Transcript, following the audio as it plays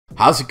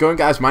How's it going,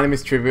 guys? My name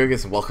is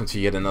Trivius and welcome to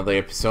yet another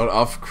episode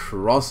of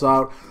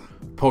Crossout.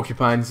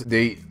 Porcupines,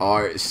 they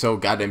are so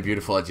goddamn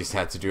beautiful. I just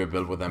had to do a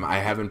build with them. I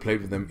haven't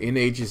played with them in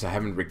ages. I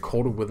haven't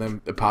recorded with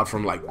them apart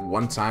from like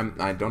one time.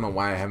 I don't know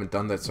why I haven't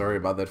done that. Sorry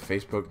about that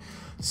Facebook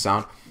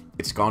sound.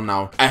 It's gone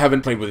now. I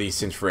haven't played with these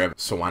since forever,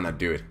 so why not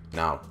do it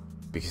now?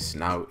 Because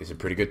now is a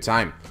pretty good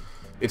time.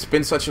 It's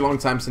been such a long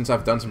time since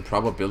I've done some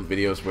proper build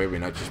videos where we're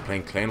not just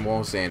playing clan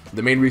wars, and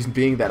the main reason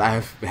being that I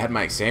have had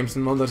my exams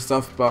and all that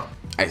stuff, but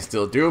I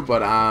still do,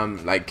 but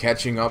I'm like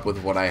catching up with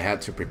what I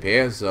had to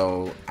prepare,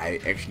 so I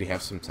actually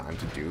have some time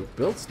to do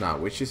builds now,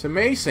 which is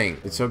amazing.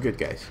 It's so good,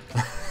 guys.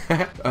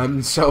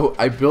 So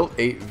I built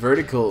a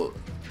vertical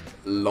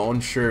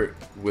launcher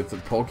with the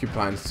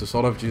porcupines to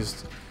sort of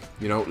just,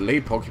 you know, lay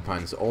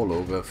porcupines all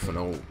over for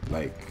no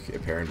like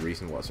apparent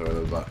reason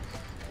whatsoever, but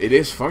it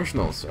is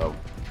functional, so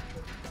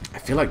I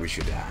feel like we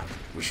should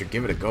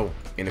give it a go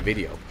in a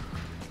video.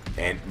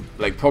 And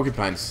like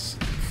porcupines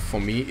for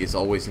me is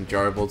always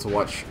enjoyable to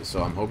watch,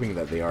 so I'm hoping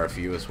that they are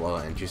for you as well.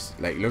 And just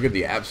like look at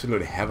the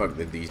absolute havoc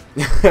that these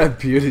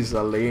beauties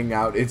are laying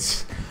out.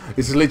 It's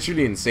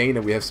literally insane.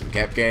 And we have some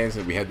cap cans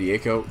and we have the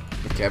echo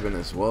cabin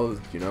as well,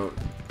 you know,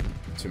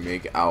 to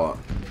make our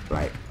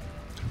like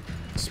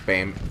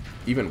spam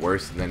even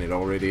worse than it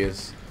already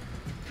is.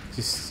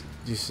 Just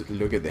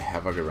look at the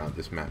havoc around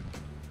this map.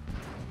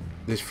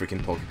 There's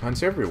freaking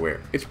porcupines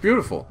everywhere. It's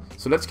beautiful.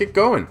 So let's get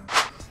going.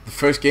 The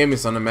first game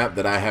is on a map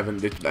that I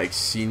haven't like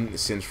seen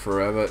since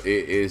forever.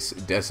 It is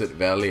Desert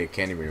Valley. I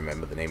can't even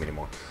remember the name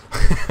anymore.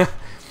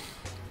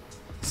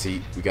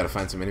 See, we gotta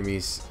find some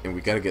enemies and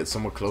we gotta get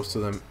somewhere close to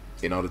them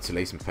in order to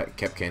lay some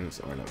cap cans,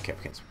 or no,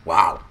 cap cans.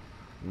 Wow,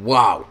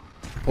 wow,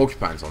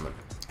 porcupines on them.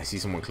 I see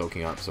someone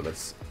cloaking up, so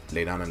let's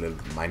lay down a little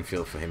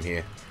minefield for him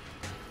here.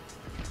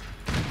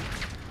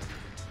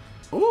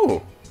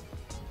 Ooh.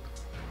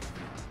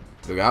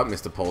 Look out,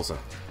 Mr. Pulsar.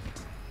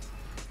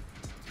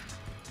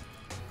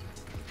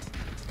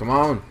 Come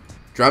on.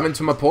 Drive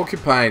into my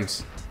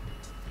porcupines.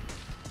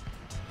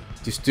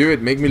 Just do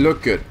it. Make me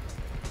look good.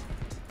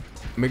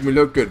 Make me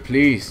look good,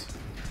 please.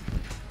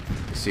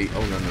 Let's see.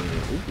 Oh, no.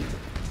 Ooh.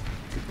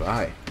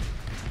 Goodbye.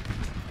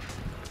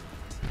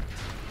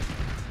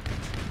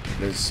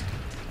 Let's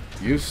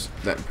use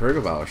that perk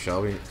of ours,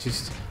 shall we?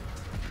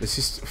 Let's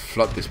just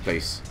flood this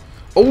place.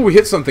 Oh, we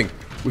hit something.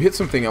 We hit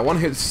something. I want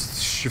to hit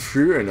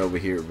Shifruin over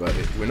here, but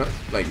we're not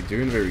like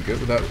doing very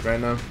good with that right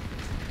now.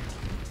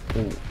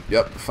 Oh,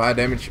 yep, fire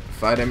damage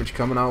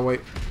coming our way.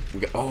 We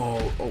got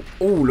oh,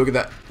 look at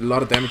that, a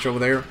lot of damage over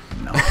there.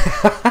 No.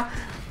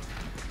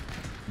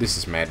 This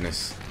is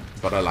madness,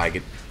 but I like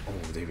it. Oh,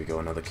 there we go,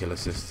 another kill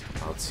assist.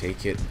 I'll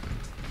take it.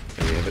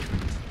 There we have it.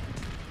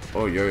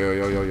 Oh,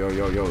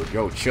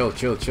 yo, chill.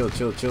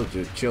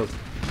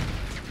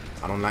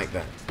 I don't like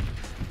that.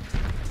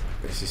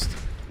 It's just,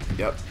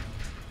 yep.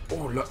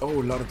 Oh, a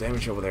lot of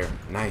damage over there.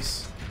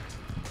 Nice.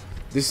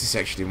 This is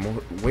actually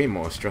way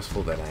more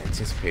stressful than I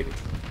anticipated.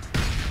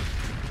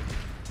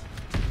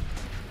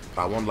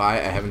 I won't lie,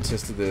 I haven't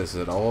tested this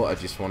at all. I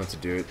just wanted to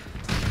do it,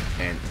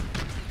 and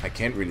I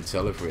can't really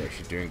tell if we're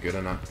actually doing good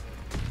or not.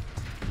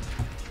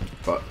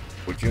 But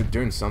we're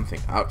doing something.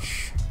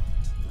 Ouch.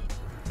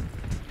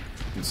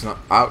 It's not.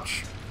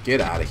 Ouch. Get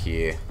out of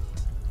here,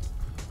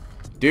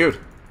 dude.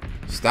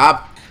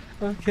 Stop.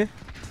 Okay.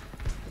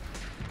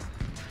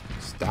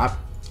 Stop.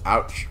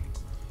 Ouch.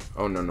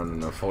 Oh,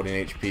 no.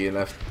 14 HP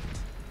left.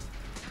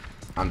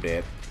 I'm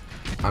dead.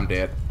 I'm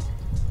dead.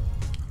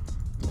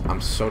 I'm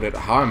so dead.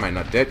 How am I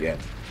not dead yet?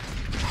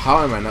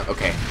 How am I not?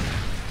 Okay.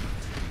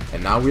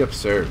 And now we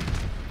observe.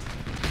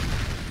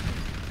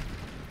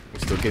 We're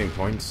still getting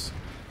points.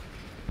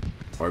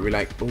 Or are we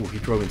like, oh, he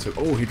drove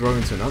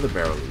into another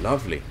barrel.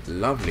 Lovely.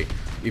 Lovely.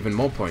 Even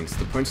more points.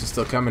 The points are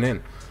still coming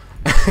in.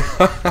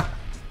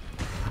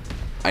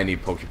 I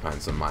need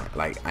porcupines on my,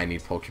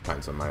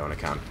 own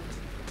account.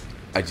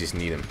 I just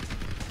need him.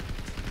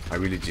 I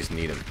really just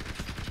need him.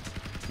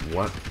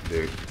 What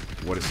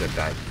is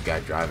that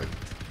guy driving?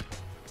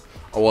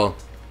 Oh well,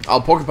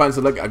 our porcupines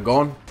are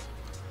gone.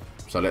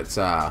 So let's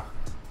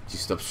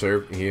just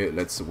observe here.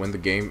 Let's win the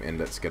game and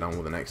let's get on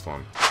with the next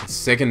one.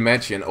 Second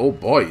match, and oh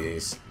boy,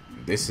 is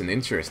this an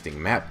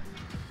interesting map.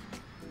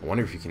 I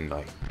wonder if you can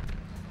like,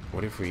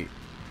 are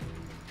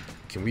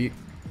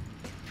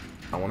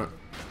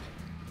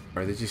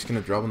they just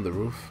gonna drop on the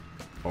roof,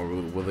 or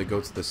will they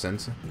go to the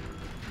center?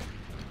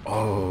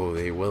 Oh,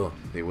 they will.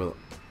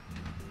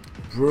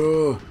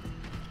 Bro,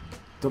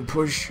 don't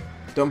push.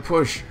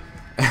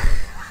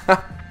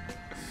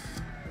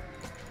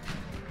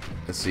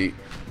 Let's see.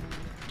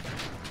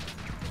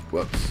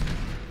 Whoops.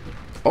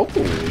 Oh, look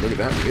at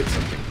that. We hit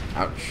something.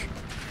 Ouch.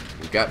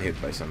 We got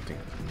hit by something.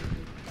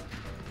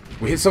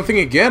 We hit something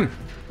again.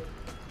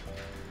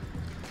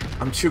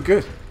 I'm too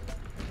good.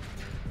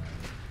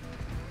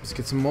 Let's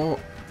get some more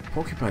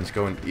porcupines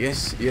going.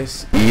 Yes.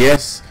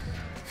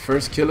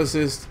 First kill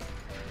assist.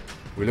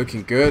 We're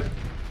looking good.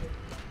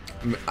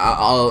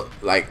 I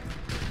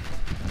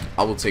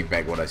will take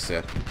back what I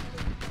said.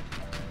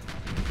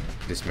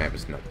 This map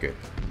is not good.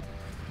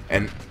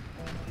 And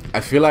I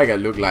feel like I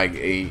look like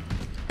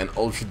an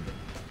ultra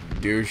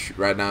douche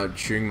right now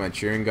chewing my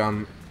chewing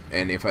gum,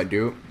 and if I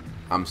do,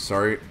 I'm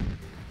sorry.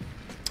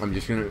 I'm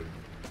just gonna...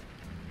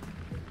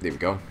 There we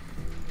go.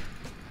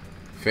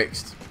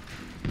 Fixed.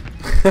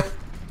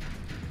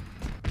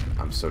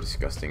 I'm so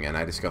disgusting, and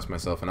I disgust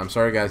myself, and I'm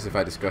sorry guys if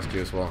I disgust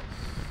you as well.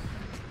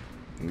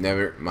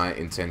 Never my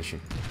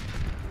intention.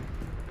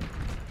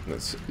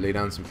 Let's lay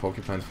down some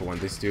porcupines for when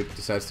this dude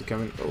decides to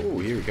come in. Oh,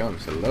 here he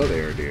comes. Hello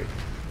there, dude.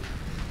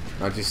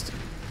 Now just...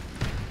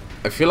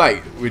 I feel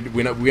like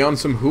we on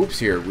some hoops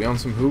here. We on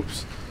some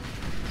hoops.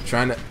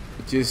 Trying to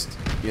just,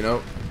 you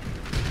know,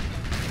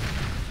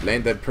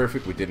 land that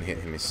perfect. We didn't hit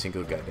him a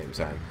single goddamn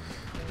time.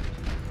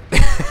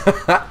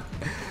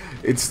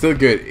 It's still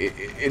good.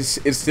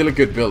 It's still a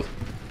good build.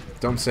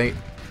 Don't say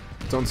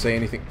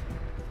anything.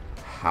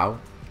 How?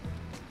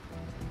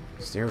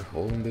 Is there a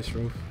hole in this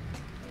roof?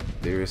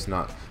 There is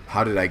not.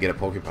 How did I get a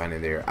porcupine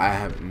in there? I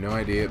have no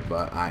idea,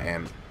 but I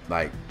am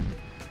like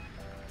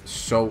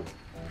so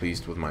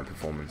pleased with my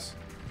performance.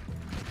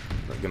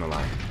 Not gonna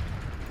lie.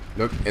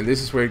 Look, and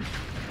this is where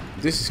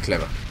this is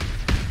clever.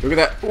 Look at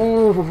that.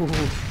 Ooh,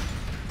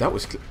 that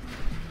was.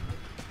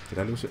 Did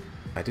I lose it?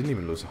 I didn't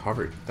even lose a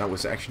hover. That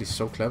was actually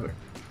so clever.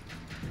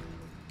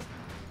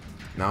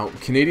 Now,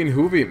 Canadian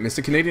Hoovy,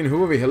 Mr. Canadian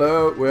Hoovy,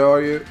 hello, where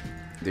are you?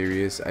 There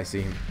he is. I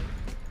see him.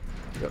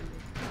 Yep.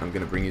 I'm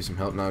gonna bring you some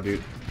help now,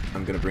 dude.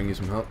 I'm gonna bring you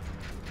some help.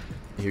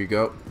 Here you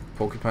go.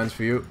 Porcupines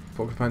for you.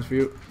 Porcupines for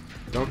you.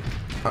 Don't.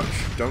 Ouch.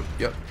 Don't.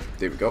 Yep.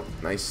 There we go.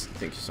 Nice.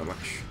 Thank you so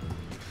much.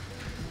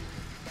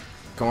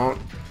 Come on.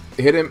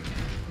 Hit him.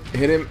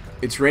 Hit him.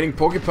 It's raining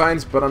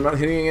porcupines, but I'm not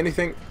hitting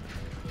anything.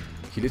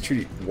 He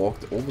literally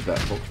walked over that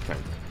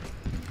porcupine.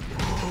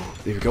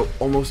 There we go.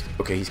 Almost.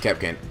 Okay, he's cap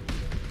canned.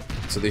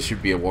 So this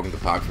should be a walk in the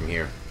park from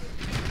here.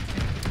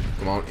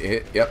 Come on.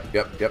 Hit. Yep.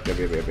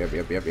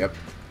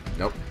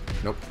 Nope.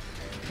 Nope.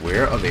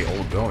 Where are they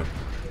all going?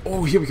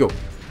 Oh, here we go.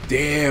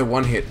 There,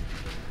 one hit.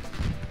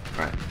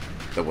 Alright.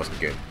 That wasn't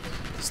good.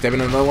 Step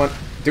in another one.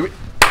 Do it.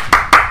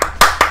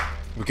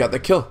 We got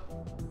that kill.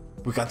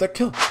 We got that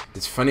kill.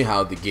 It's funny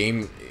how the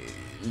game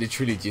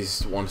literally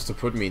just wants to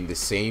put me in the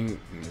same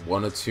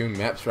 1 or 2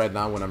 maps right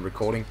now when I'm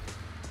recording.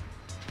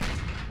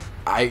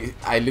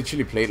 I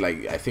literally played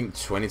like I think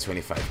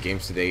 20-25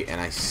 games today,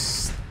 and I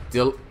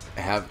still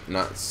have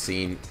not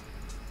seen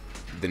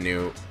the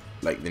new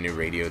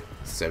radio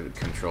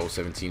control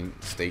 17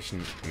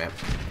 station map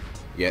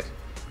yet.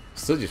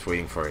 Still just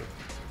waiting for it.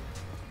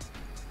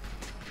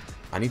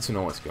 I need to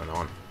know what's going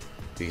on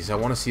because I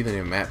want to see the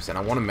new maps, and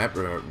I want a map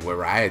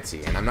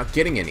variety, and I'm not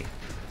getting any.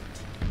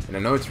 And I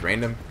know it's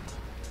random,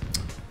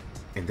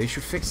 and they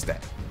should fix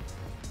that.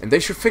 And they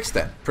should fix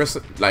that. Press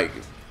like,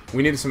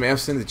 we need some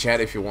F's in the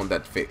chat if you want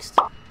that fixed.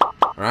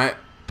 Alright?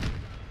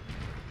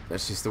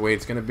 That's just the way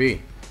it's gonna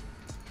be.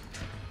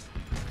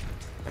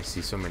 I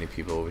see so many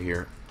people over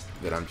here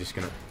that I'm just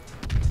gonna...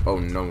 Oh,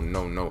 no,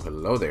 no, no.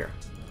 Hello there.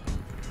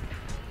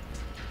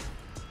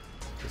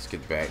 Let's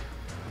get back.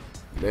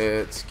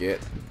 Let's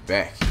get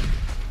back.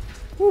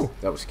 Whew,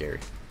 that was scary.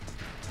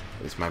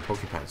 It's my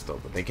porcupine still,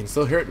 but they can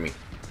still hurt me.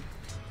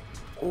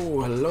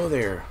 Oh, hello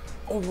there.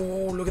 Oh,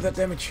 look at that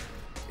damage.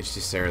 It's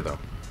just Sarah, though.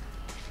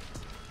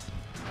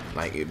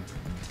 Like,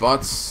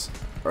 bots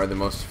are the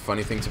most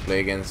funny thing to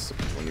play against.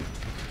 When you...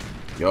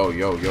 Yo.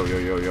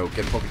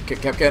 Get poke,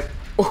 get.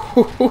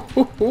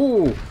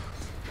 Oh,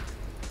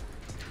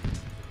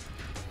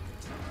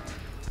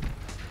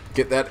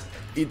 get that.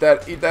 Eat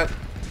that.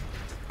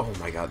 Oh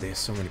my god, there's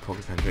so many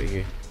porcupines right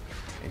here.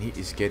 And he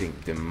is getting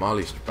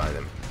demolished by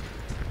them.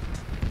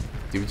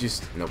 Did we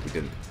just... Nope, we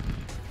didn't.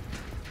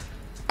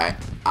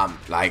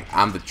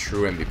 I'm the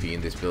true MVP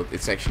in this build.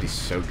 It's actually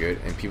so good,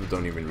 and people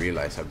don't even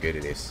realize how good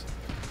it is.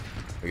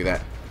 Look at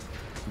that.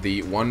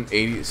 The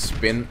 180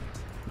 spin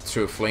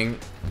to a fling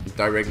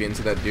directly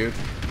into that dude.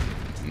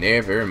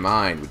 Never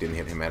mind. We didn't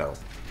hit him at all.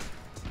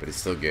 But it's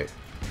still good.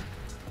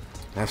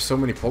 I have so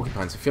many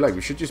porcupines. I feel like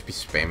we should just be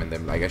spamming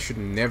them. Like, I should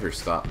never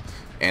stop.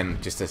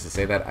 And just as I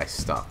say that, I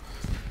stop.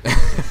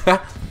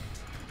 But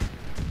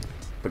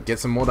get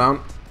some more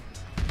down.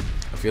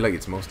 I feel like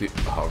it's mostly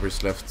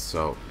hovers left,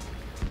 so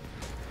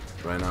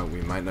right now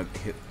we might not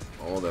hit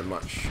all that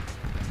much.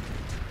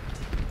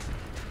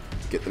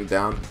 Get them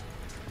down.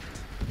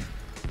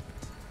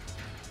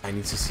 I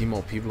need to see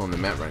more people on the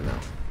map right now.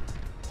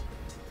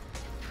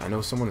 I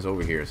know someone is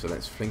over here, so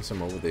let's fling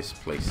some over this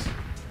place.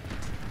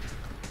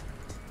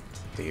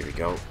 There we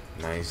go.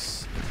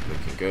 Nice.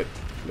 Looking good.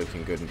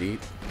 Looking good indeed.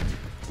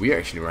 We are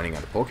actually running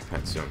out of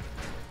porcupines soon.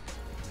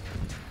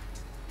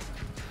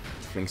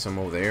 Fling some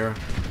over there.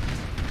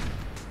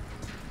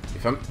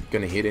 If I'm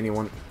gonna hit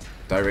anyone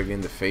directly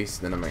in the face,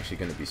 then I'm actually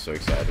gonna be so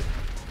excited.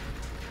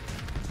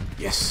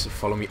 Yes,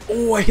 follow me.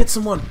 Oh, I hit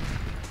someone!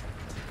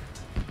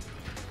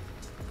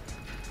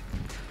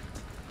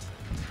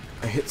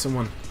 I hit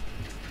someone.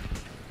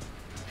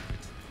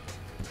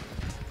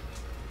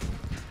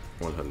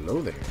 Well,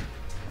 hello there.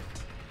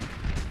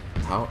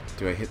 How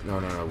do I hit? No,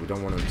 we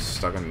don't want them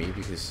stuck on me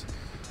because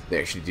they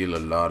actually deal a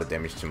lot of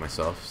damage to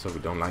myself, so we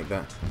don't like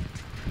that.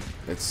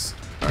 Let's...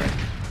 Alright.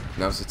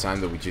 Now's the time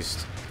that we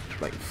just,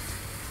 like,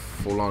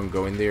 full on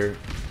go in there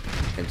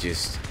and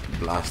just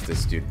blast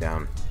this dude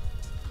down.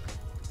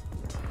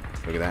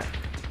 Look at that.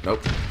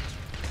 Nope.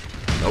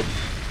 Nope.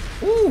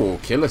 Ooh,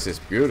 kill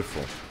assist,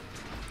 beautiful.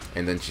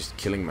 And then just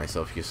killing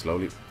myself here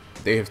slowly.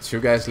 They have 2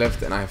 guys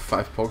left and I have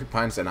 5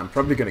 porcupines, and I'm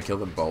probably gonna kill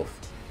them both.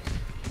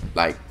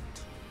 Like,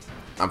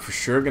 I'm for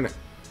sure gonna...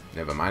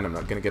 Never mind, I'm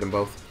not gonna get them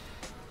both.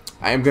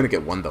 I am gonna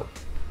get one though.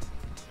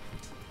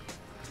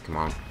 Come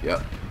on,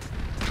 yep.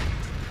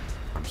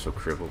 I'm so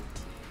crippled.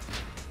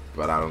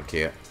 But I don't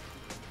care.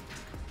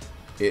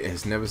 It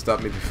has never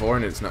stopped me before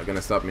and it's not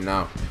gonna stop me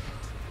now.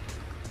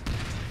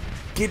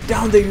 Get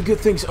down there, you good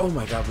things. Oh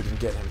my god, we didn't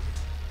get him.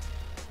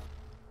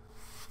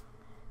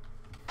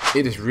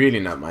 It is really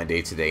not my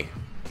day today.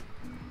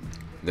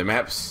 The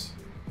maps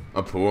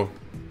are poor.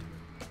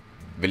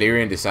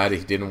 Valerian decided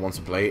he didn't want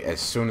to play as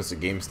soon as the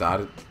game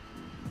started.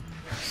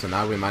 So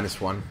now we're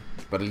 -1.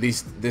 But at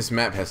least this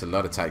map has a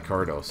lot of tight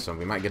corridors, so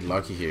we might get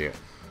lucky here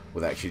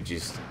with actually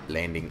just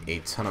landing a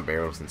ton of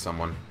barrels in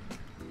someone.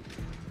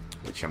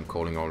 Which I'm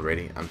calling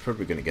already. I'm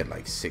probably gonna get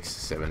like 6,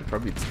 7,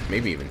 probably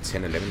maybe even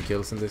 10, 11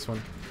 kills in this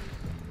one.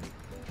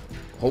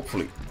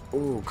 Hopefully.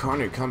 Oh,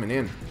 Connor coming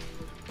in.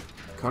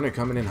 Connor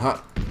coming in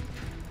hot.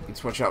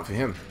 Let's watch out for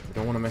him. We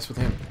don't want to mess with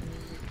him.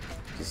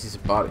 This is a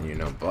bot, and you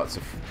know, bots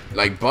are...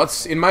 Like,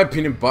 bots, in my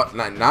opinion,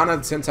 9 out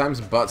of 10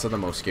 times, bots are the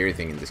most scary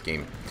thing in this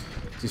game.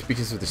 Just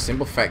because of the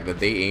simple fact that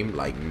they aim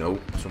like no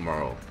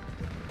tomorrow.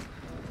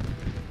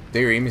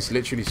 Their aim is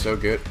literally so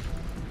good.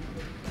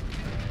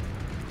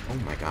 Oh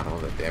my god, all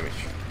that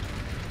damage.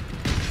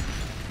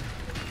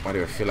 Why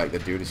do I feel like the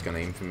dude is gonna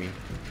aim for me?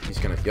 He's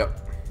gonna...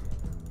 Yep.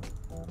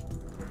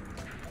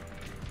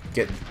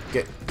 Get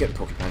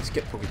porcupines,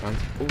 get porcupines.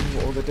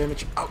 Oh, all the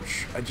damage.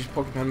 Ouch, I just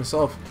porcupined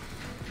myself.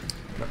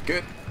 Not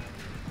good.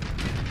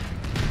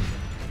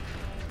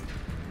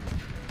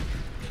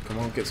 Come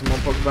on, get some more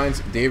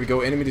porcupines. There we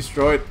go, enemy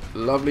destroyed.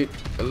 Lovely.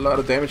 A lot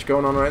of damage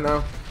going on right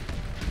now.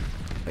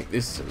 Like,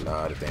 this is a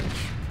lot of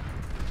damage.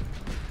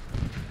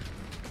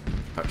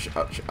 Ouch,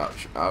 ouch,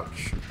 ouch,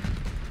 ouch.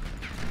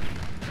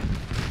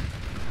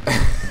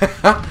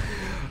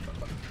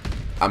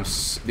 I'm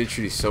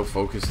literally so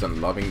focused on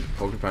loving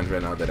porcupines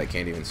right now that I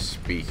can't even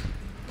speak.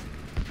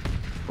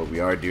 But we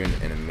are doing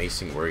an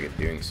amazing work at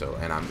doing so.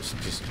 And I'm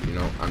just, you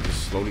know, I'm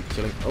just slowly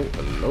killing... Oh,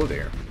 hello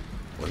there.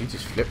 Well, he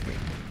just flipped me.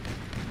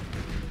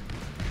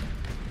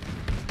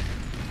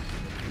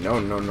 No,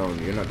 no, no,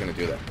 you're not gonna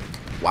do that.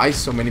 Why is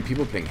so many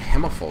people playing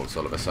Hammerfalls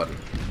all of a sudden?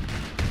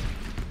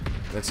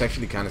 That's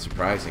actually kind of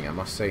surprising, I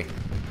must say.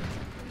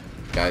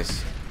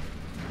 Guys,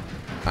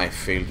 I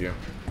failed you.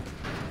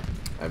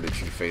 I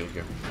literally failed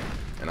you.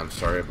 And I'm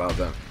sorry about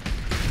that.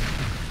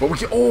 But we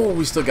can... Oh,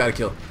 we still got a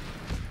kill.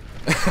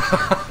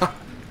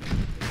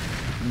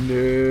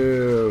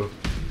 No.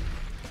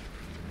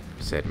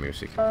 Sad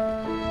music.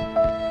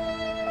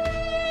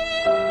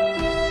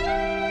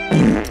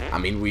 I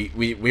mean,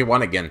 we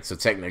won again, so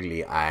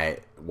technically I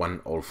won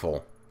all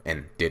 4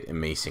 and did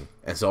amazing,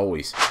 as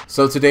always.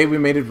 So today we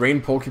made it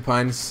rain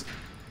porcupines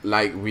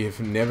like we have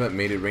never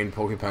made it rain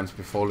porcupines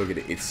before. Look at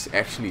it, it's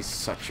actually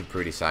such a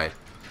pretty sight.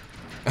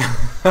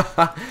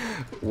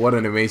 What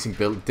an amazing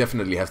build.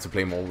 Definitely have to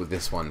play more with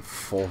this one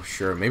for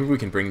sure. Maybe we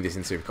can bring this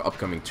into an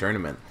upcoming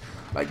tournament.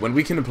 Like, when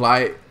we can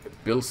apply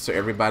builds to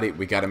everybody,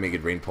 we gotta make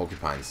it rain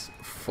porcupines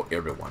for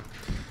everyone.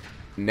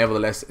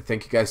 Nevertheless,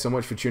 thank you guys so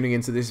much for tuning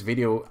into this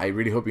video. I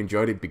really hope you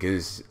enjoyed it,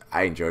 because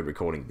I enjoyed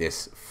recording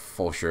this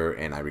for sure,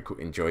 and I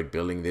enjoyed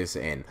building this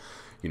and,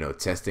 you know,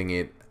 testing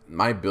it.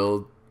 My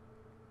build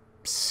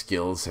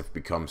skills have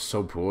become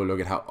so poor. Look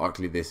at how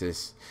ugly this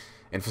is.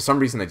 And for some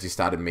reason I just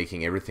started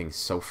making everything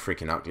so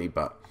freaking ugly,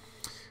 but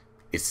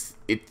it's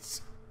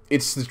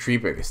the tree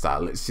breaker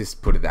style, let's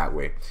just put it that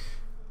way.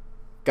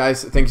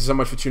 Guys, thank you so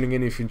much for tuning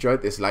in. If you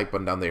enjoyed this like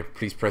button down there,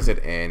 please press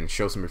it and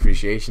show some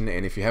appreciation.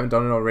 And if you haven't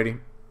done it already,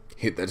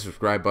 hit that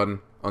subscribe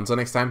button. Until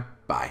next time,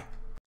 bye.